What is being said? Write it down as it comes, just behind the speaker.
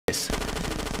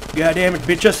God damn it,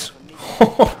 bitches!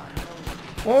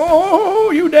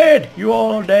 Oh, you dead! You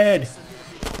all dead!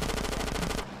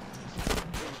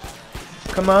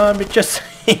 Come on, bitches!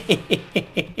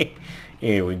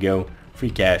 Here we go. Free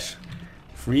cash.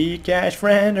 Free cash,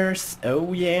 frienders!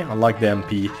 Oh yeah, I like the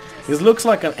MP. This looks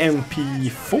like an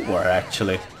MP4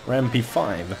 actually, or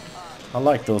MP5. I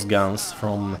like those guns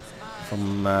from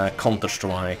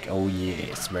Counter-Strike. Oh yeah,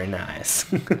 it's very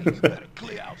nice. You better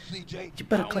clear out,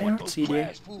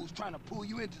 CJ. Trying to pull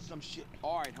you into some shit.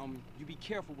 All right, homie. You be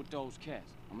careful with those cats.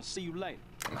 I'm gonna see you later.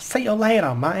 See you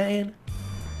later, man.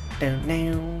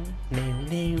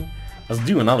 Let's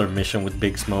do another mission with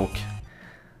Big Smoke.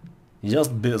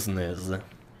 Just business.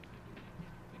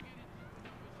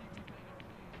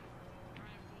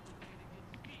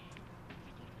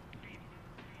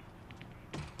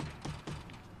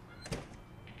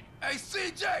 Hey,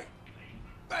 CJ!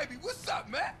 Baby, what's up,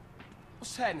 man?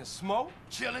 What's happening, Smoke?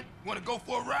 Chillin'? Wanna go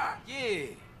for a ride? Yeah.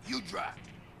 You drive.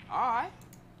 All right.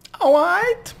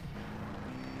 Alright.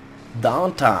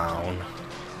 Downtown.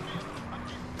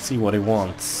 See what he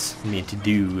wants me to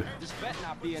do. This better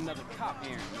not be another cop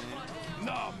errand, man.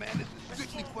 No, man, this is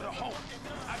strictly for the home.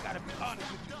 I gotta be honest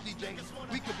with you, CJ.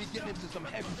 We could be getting into some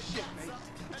heavy shit, man.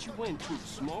 What you into,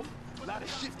 Smoke? A lot of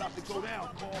shit about to go down,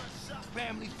 Carl.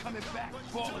 Families coming back,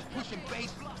 ballers pushing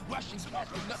base, rushing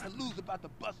cats with nothing to lose about to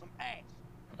bust some ass.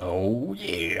 Oh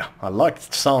yeah, I like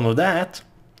the sound of that.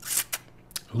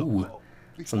 Ooh,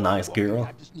 it's a nice girl.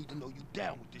 I just need to know you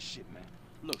down with this shit, man.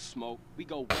 Look, Smoke, we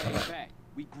go way back.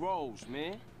 We grows,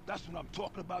 man. That's what I'm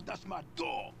talking about. That's my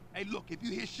dog. Hey, look, if you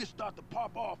hear shit start to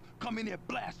pop off, come in here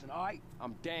blasting, all right?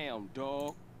 I'm down,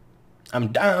 dog. I'm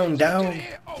down, down. Get in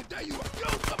here. Oh, there you are. Yo,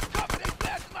 some cover. They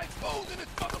blasting like fools in this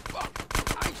motherfucker.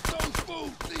 Ice those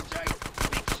fools, CJ.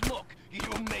 Big Smoke, you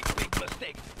make big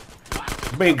mistakes.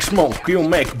 Big Smoke, you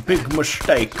make big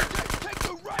mistake. Take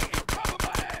the right and cover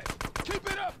my ass.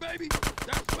 Keep it up, baby.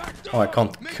 That's my dog. Oh, I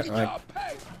can't.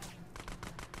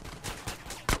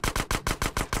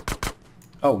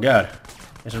 Oh god,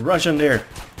 there's a Russian there.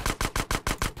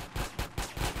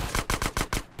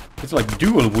 It's like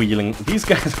dual wheeling. These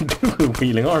guys are dual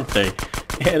wheeling, aren't they?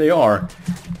 Yeah, they are.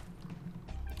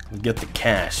 Get the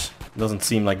cash. Doesn't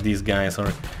seem like these guys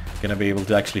are gonna be able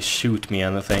to actually shoot me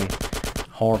anything.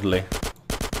 Hardly.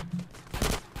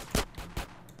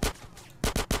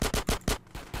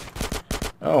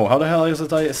 Oh, how the hell is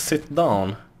it I sit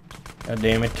down? God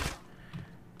damn it.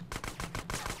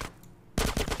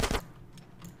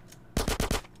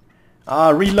 Ah,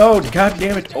 reload! God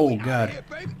damn it! Oh god.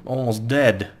 Almost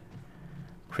dead.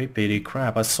 Creepy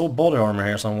crap. I saw body armor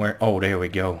here somewhere. Oh, there we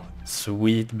go.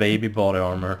 Sweet baby body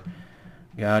armor.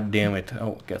 God damn it.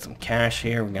 Oh, got some cash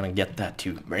here. We're gonna get that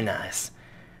too. Very nice.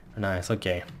 Very nice,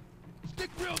 okay. Stick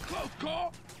real close,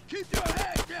 Carl. Keep your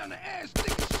head down the ass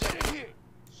sticking shit in here.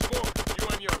 Smoke, you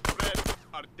and your friends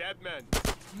are dead men.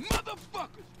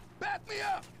 Motherfuckers, back me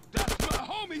up. That's my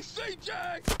homie, CJ.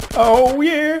 Oh,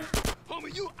 yeah.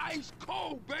 Homie, you ice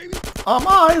cold, baby. I'm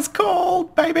ice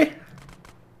cold, baby.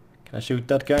 Can I shoot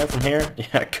that guy from here? Yeah,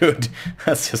 I could.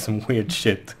 That's just some weird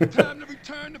shit. Time to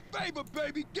return the favor,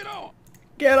 baby. Get on.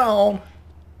 Get on.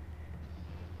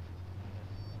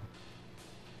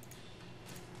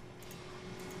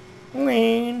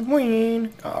 Ween,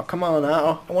 ween. Oh, come on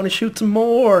now. I want to shoot some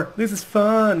more. This is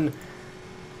fun.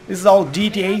 This is all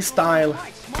GTA style.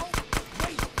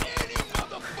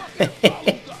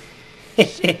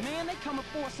 Shit, man, they coming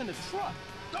for us in the truck.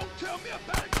 Don't tell me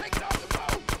about it. Take it off the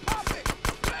road. Pop it.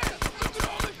 Blam. Look at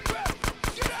all this crap.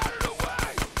 Get out of the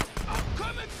way. I'm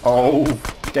coming. Oh,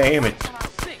 damn it.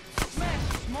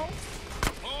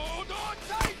 Hold on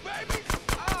tight, baby.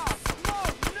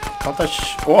 Can't I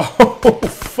whoa,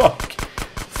 fuck.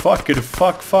 Fuck it,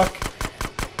 fuck.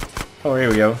 Oh, here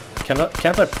we go.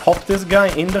 Can't I pop this guy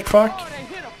in the truck?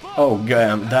 Oh,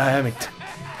 god damn it.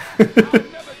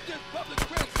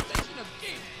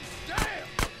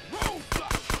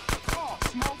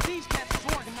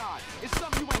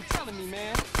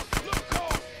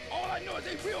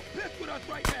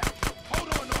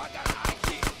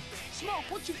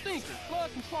 What you thinking?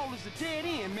 Flood control is a dead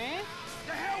end, man.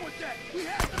 The hell with that. We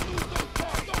had to lose those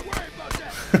cars. Don't worry about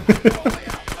that. All the way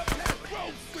out up past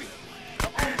Grove Street.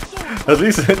 At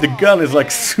least the gun is like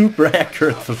super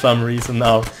accurate for some reason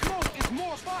now.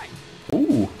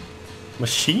 Ooh,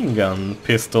 machine gun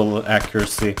pistol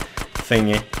accuracy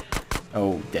thingy.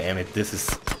 Oh damn it, this is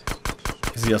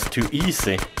just too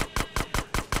easy.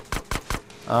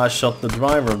 I shot the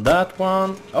driver of that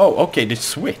one. Oh, okay, they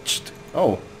switched.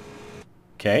 Oh.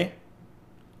 Okay.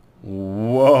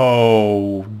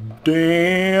 Whoa.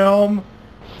 Damn.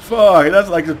 Fuck, that's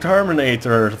like the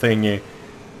Terminator thingy.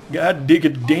 God dig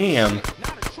it, damn. Now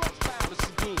the truck's found us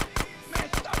again. Man,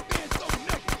 stop being so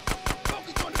negative.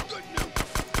 Focus on the good news.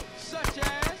 Such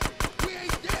as... We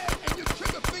ain't dead and your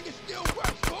trigger finger still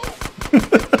works, fool.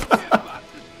 About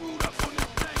to screwed up on this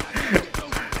thing. I can't get no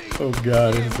sleep. Oh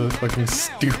god, it's so fucking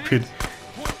stupid.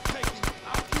 Point taken.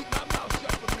 I'll keep my mouth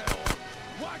shut from now on.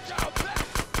 Watch out back.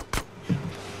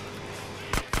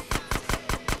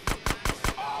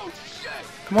 Oh shit!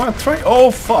 Come on, try.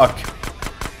 Oh fuck.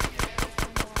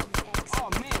 Oh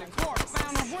man, the car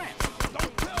found a ramp.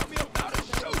 Don't tell me about a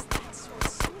shoot.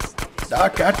 Ah,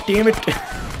 god damn it.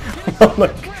 Oh,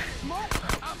 look.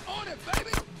 I'm on it,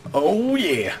 baby. Oh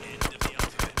yeah.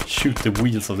 Shoot the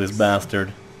wheels of this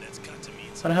bastard.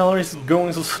 How the hell is it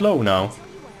going so slow now?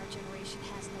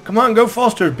 Come on, go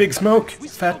faster, Big Smoke,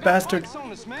 fat bastard. Lights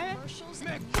on us, man.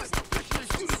 Man, quit bitching and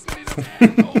shoot as many of them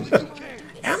assholes as you can.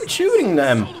 I'm shooting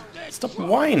them. Stop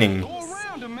whining. Go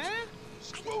around him, man.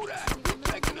 Screw that. We're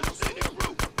taking the scenic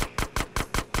route.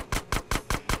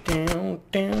 Down,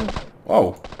 down.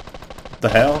 Whoa. What the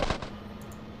hell?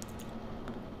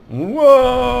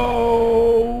 Whoa,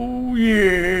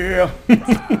 yeah.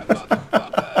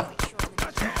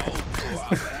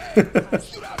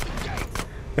 Shoot out the gate.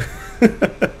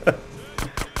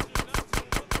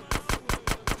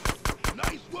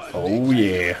 Nice one. Oh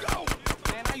yeah. Go.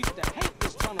 Man, I used to hate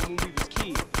this tunnel when we was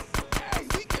kids. Hey,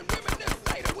 we can reminisce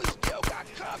later. We still got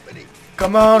company.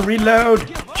 Come on, reload.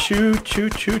 Shoot,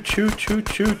 shoot, shoot, shoot, shoot,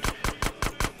 shoot.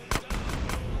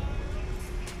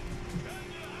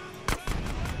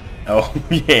 Oh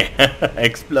yeah,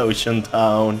 explosion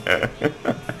town.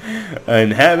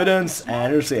 Inhabitants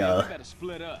and yourself. Better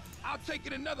split up. I'll take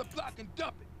it another block and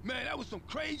dump it. Man, that was some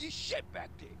crazy shit back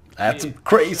there. That's some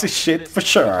crazy shit for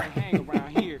sure. Hang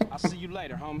around here. I'll see you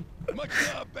later, homie. Much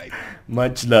love, baby.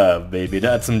 Much love, baby.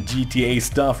 That's some GTA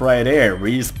stuff right there.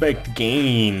 Respect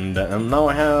gained. And now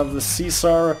I have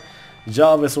Caesar,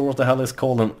 Jarvis, or what the hell is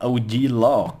called, an OG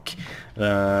lock.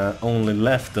 Only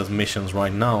left as missions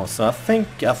right now. So I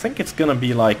think it's gonna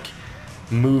be like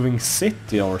moving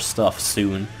city or stuff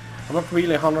soon. I'm not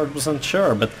really 100%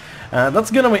 sure, but that's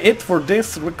gonna be it for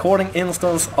this recording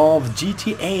instance of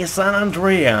GTA San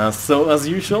Andreas. So as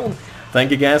usual, thank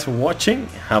you guys for watching.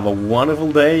 Have a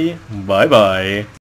wonderful day. Bye bye.